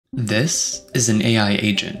This is an AI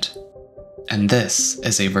agent, and this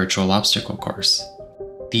is a virtual obstacle course.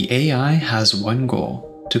 The AI has one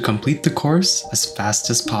goal: to complete the course as fast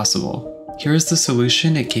as possible. Here's the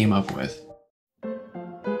solution it came up with.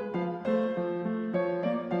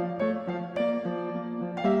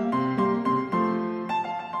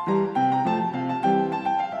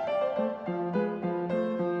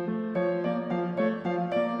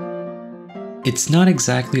 It's not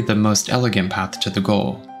exactly the most elegant path to the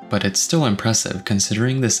goal, but it's still impressive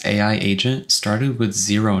considering this AI agent started with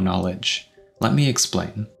zero knowledge. Let me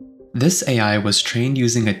explain. This AI was trained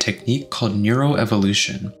using a technique called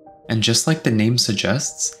neuroevolution, and just like the name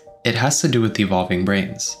suggests, it has to do with evolving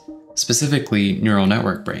brains, specifically neural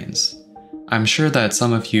network brains. I'm sure that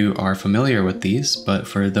some of you are familiar with these, but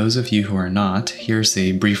for those of you who are not, here's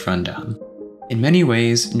a brief rundown. In many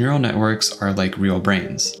ways, neural networks are like real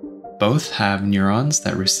brains. Both have neurons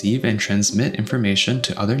that receive and transmit information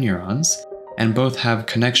to other neurons, and both have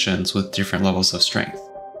connections with different levels of strength.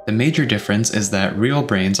 The major difference is that real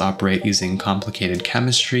brains operate using complicated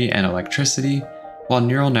chemistry and electricity, while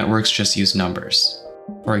neural networks just use numbers.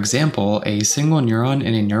 For example, a single neuron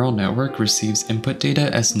in a neural network receives input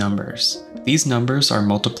data as numbers. These numbers are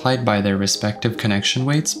multiplied by their respective connection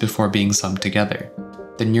weights before being summed together.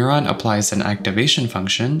 The neuron applies an activation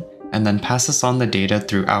function and then passes on the data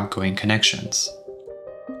through outgoing connections.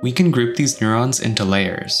 We can group these neurons into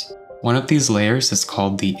layers. One of these layers is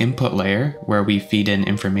called the input layer, where we feed in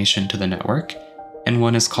information to the network, and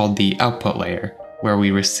one is called the output layer, where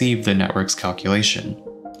we receive the network's calculation.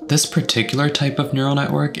 This particular type of neural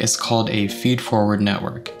network is called a feed-forward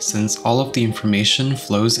network, since all of the information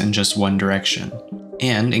flows in just one direction.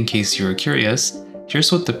 And in case you were curious,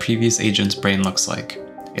 here's what the previous agent's brain looks like.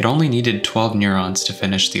 It only needed 12 neurons to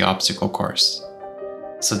finish the obstacle course.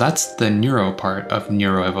 So that's the neuro part of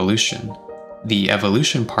neuroevolution. The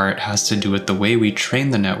evolution part has to do with the way we train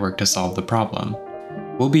the network to solve the problem.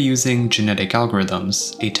 We'll be using genetic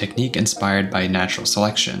algorithms, a technique inspired by natural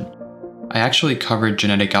selection. I actually covered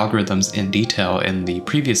genetic algorithms in detail in the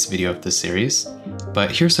previous video of this series, but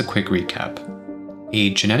here's a quick recap.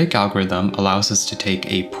 A genetic algorithm allows us to take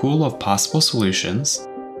a pool of possible solutions,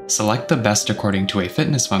 select the best according to a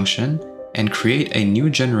fitness function, and create a new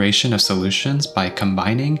generation of solutions by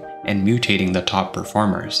combining and mutating the top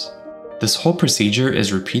performers. This whole procedure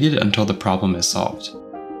is repeated until the problem is solved.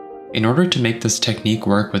 In order to make this technique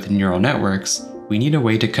work with neural networks, we need a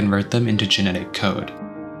way to convert them into genetic code.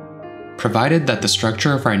 Provided that the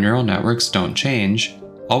structure of our neural networks don't change,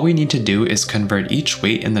 all we need to do is convert each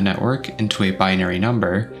weight in the network into a binary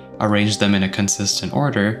number, arrange them in a consistent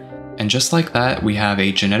order, and just like that, we have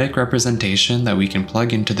a genetic representation that we can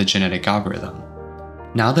plug into the genetic algorithm.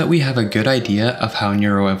 Now that we have a good idea of how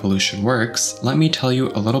neuroevolution works, let me tell you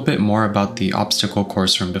a little bit more about the obstacle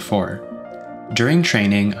course from before. During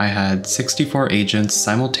training, I had 64 agents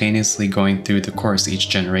simultaneously going through the course each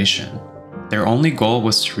generation. Their only goal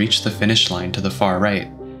was to reach the finish line to the far right,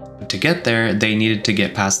 but to get there, they needed to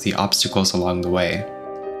get past the obstacles along the way.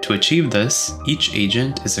 To achieve this, each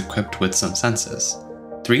agent is equipped with some senses: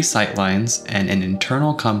 3 sight lines, and an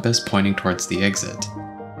internal compass pointing towards the exit.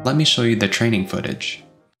 Let me show you the training footage.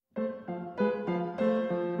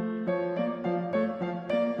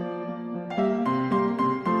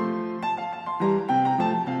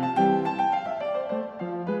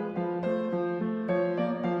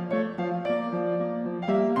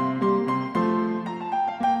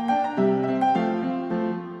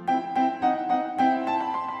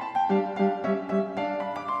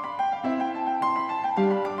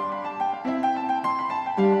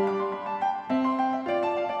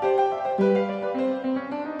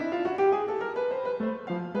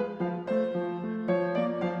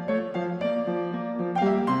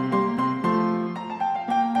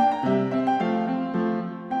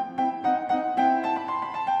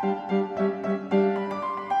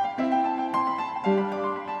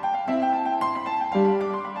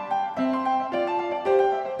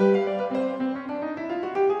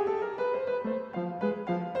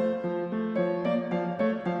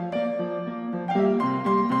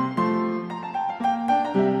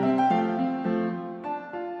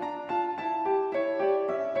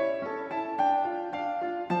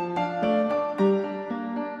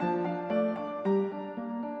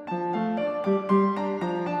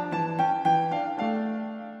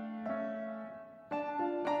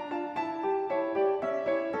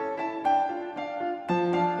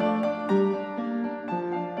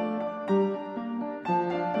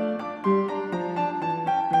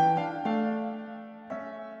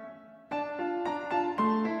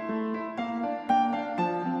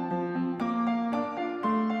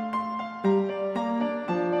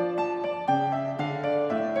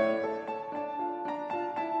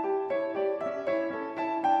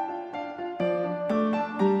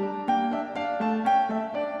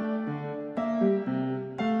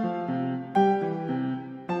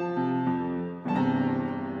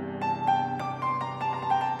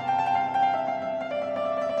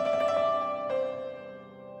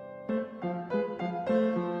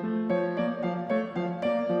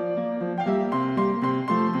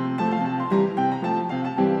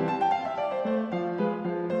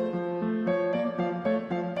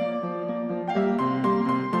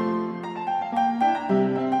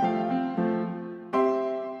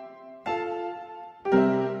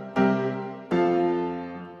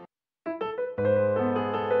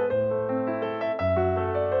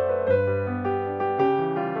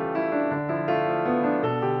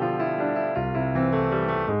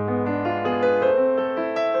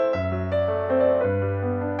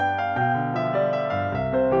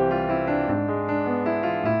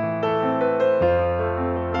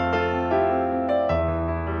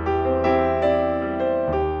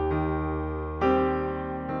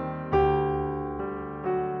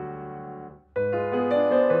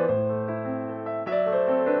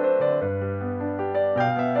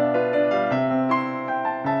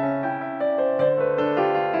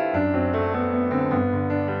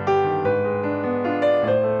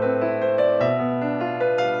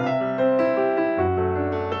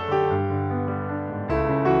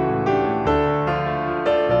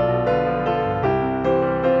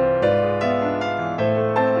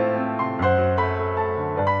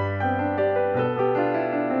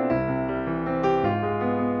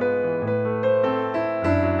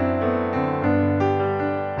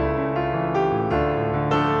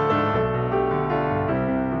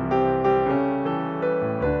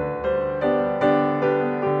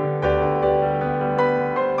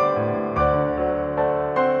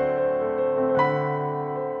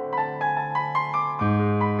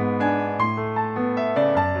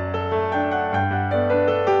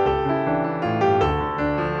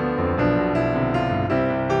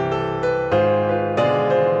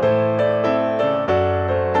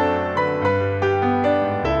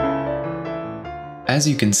 As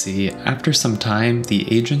you can see, after some time, the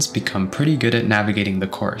agents become pretty good at navigating the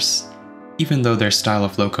course, even though their style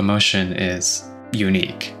of locomotion is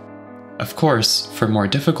unique. Of course, for more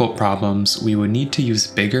difficult problems, we would need to use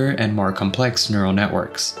bigger and more complex neural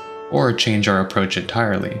networks, or change our approach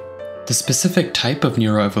entirely. The specific type of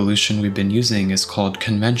neuroevolution we've been using is called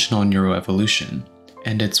conventional neuroevolution,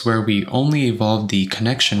 and it's where we only evolve the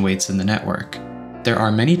connection weights in the network. There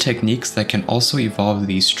are many techniques that can also evolve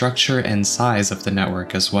the structure and size of the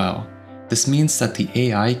network as well. This means that the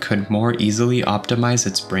AI could more easily optimize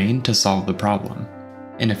its brain to solve the problem.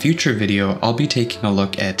 In a future video, I'll be taking a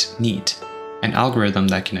look at NEAT, an algorithm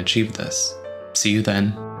that can achieve this. See you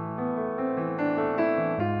then.